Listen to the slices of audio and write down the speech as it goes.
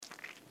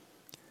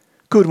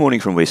Good morning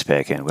from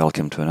Westpac and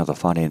welcome to another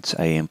Finance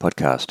AM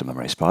podcast. I'm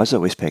Ray Spicer,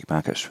 Westpac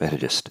market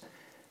strategist.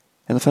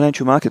 In the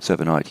financial markets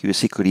overnight,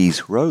 US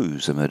equities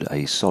rose amid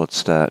a solid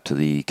start to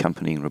the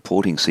accompanying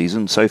reporting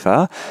season so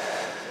far.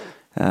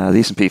 The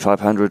S&P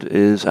 500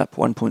 is up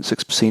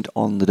 1.6%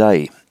 on the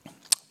day.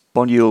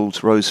 Bond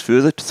yields rose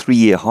further to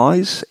three-year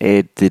highs,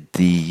 added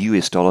the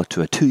US dollar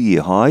to a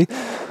two-year high,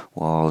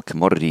 while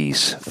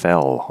commodities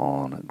fell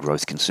on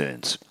growth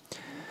concerns.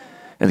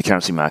 In the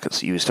currency markets,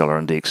 the US dollar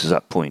index is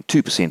up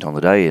 0.2% on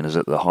the day and is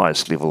at the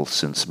highest level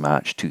since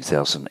March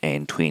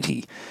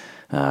 2020.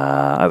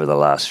 Over the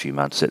last few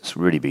months, it's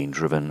really been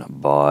driven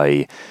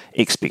by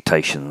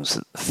expectations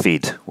that the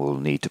Fed will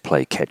need to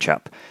play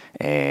catch-up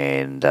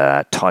and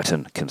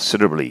tighten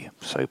considerably,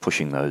 so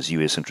pushing those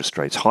US interest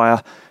rates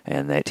higher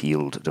and that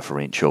yield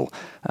differential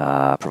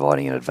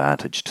providing an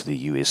advantage to the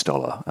US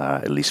dollar,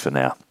 at least for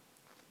now.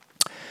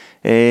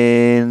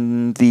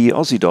 And the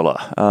Aussie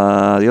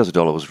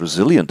dollar was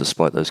resilient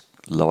despite those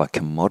lower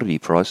commodity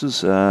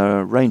prices,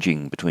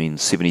 ranging between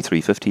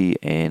 73.50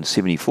 and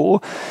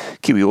 74.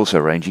 Kiwi also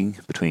ranging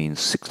between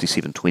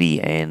 67.20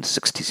 and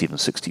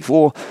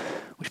 67.64,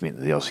 which meant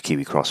that the Aussie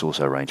Kiwi cross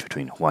also ranged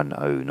between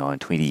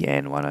 109.20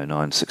 and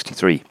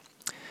 109.63.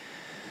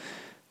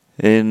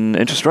 In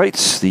interest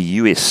rates, the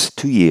US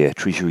two-year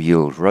Treasury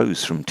yield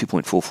rose from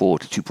 2.44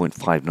 to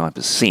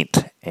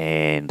 2.59%,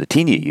 and the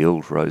 10-year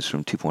yield rose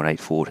from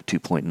 2.84 to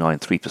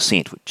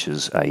 2.93%, which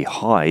is a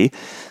high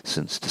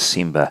since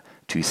December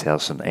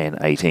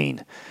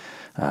 2018.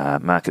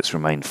 Markets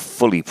remain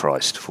fully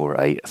priced for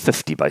a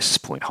 50 basis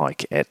point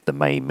hike at the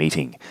May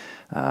meeting,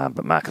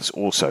 but markets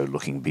also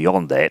looking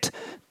beyond that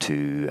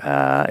to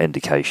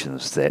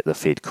indications that the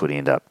Fed could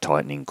end up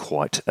tightening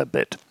quite a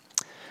bit.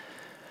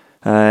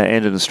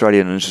 And in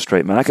Australian interest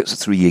rate markets, the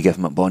three-year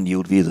government bond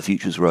yield via the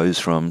futures rose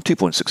from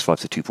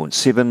 2.65 to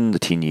 2.7, the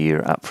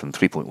 10-year up from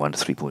 3.1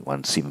 to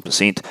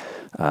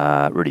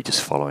 3.17%, really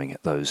just following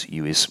those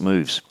US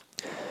moves.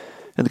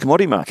 In the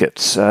commodity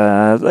markets,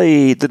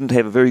 they didn't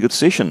have a very good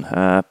session,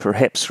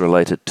 perhaps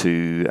related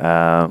to,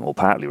 or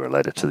partly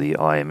related to the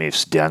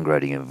IMF's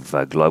downgrading of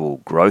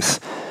global growth.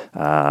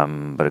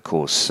 But of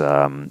course,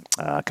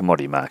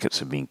 commodity markets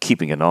have been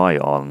keeping an eye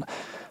on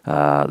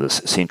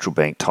this central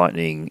bank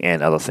tightening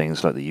and other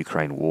things like the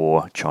Ukraine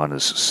war,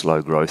 China's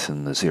slow growth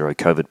and the zero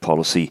COVID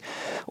policy.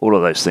 All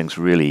of those things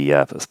really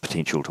have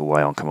potential to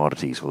weigh on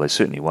commodities. Well, they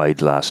certainly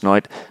weighed last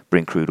night.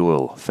 Brent crude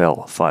oil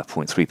fell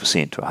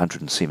 5.3% to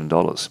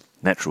 $107.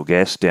 Natural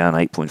gas down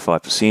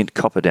 8.5%,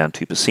 copper down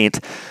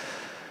 2%,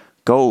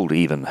 gold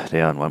even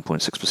down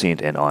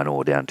 1.6%, and iron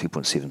ore down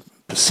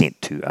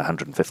 2.7% to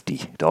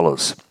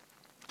 $150.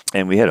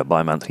 And we had a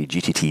bi-monthly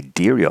GTT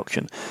dairy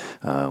auction,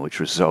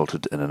 which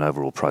resulted in an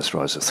overall price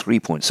rise of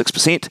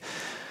 3.6%,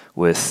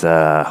 with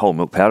whole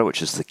milk powder,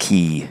 which is the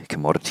key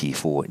commodity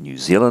for New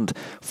Zealand,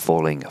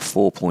 falling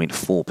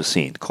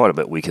 4.4%, quite a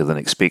bit weaker than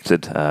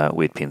expected.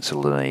 We'd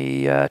penciled in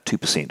a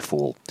 2%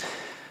 fall.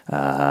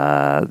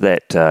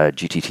 That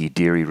GTT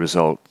dairy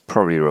result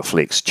probably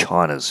reflects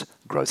China's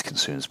growth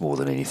concerns more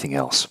than anything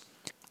else.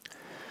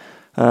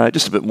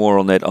 Just a bit more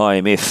on that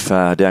IMF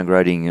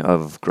downgrading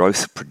of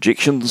growth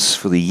projections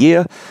for the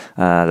year.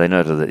 They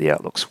noted that the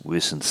outlook's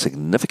worsened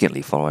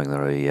significantly following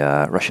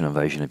the Russian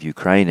invasion of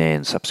Ukraine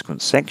and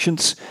subsequent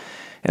sanctions,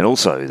 and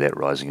also that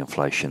rising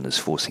inflation is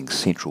forcing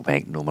central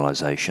bank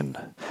normalisation,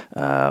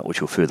 which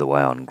will further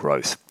weigh on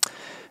growth.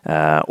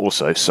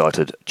 Also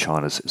cited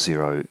China's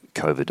zero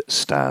COVID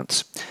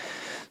stance.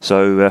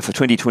 So for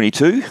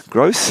 2022,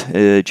 growth,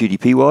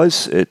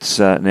 GDP-wise, it's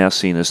now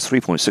seen as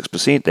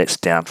 3.6%. That's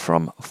down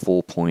from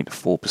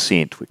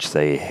 4.4%, which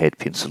they had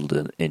penciled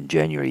in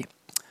January.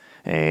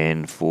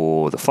 And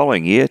for the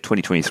following year,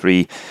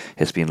 2023,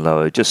 has been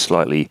lowered just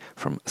slightly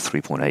from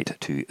 3.8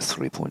 to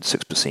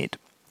 3.6%.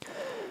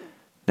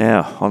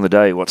 Now, on the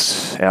day,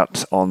 what's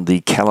out on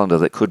the calendar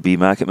that could be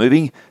market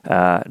moving?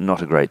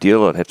 Not a great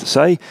deal, I'd have to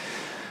say.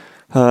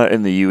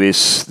 In the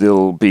US,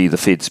 there'll be the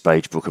Fed's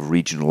Beige Book of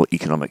Regional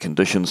Economic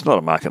Conditions. Not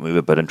a market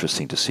mover, but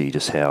interesting to see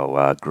just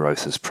how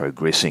growth is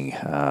progressing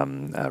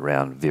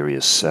around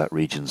various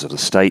regions of the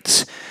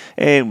states.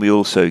 And we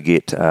also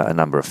get a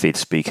number of Fed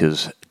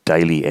speakers,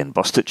 Daly and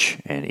Bostich,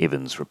 and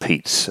Evans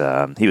repeats.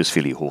 He was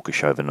fairly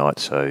hawkish overnight,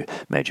 so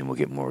imagine we'll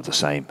get more of the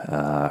same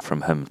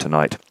from him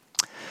tonight.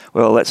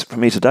 Well, that's it from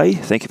me today.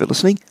 Thank you for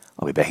listening.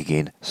 I'll be back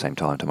again same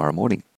time tomorrow morning.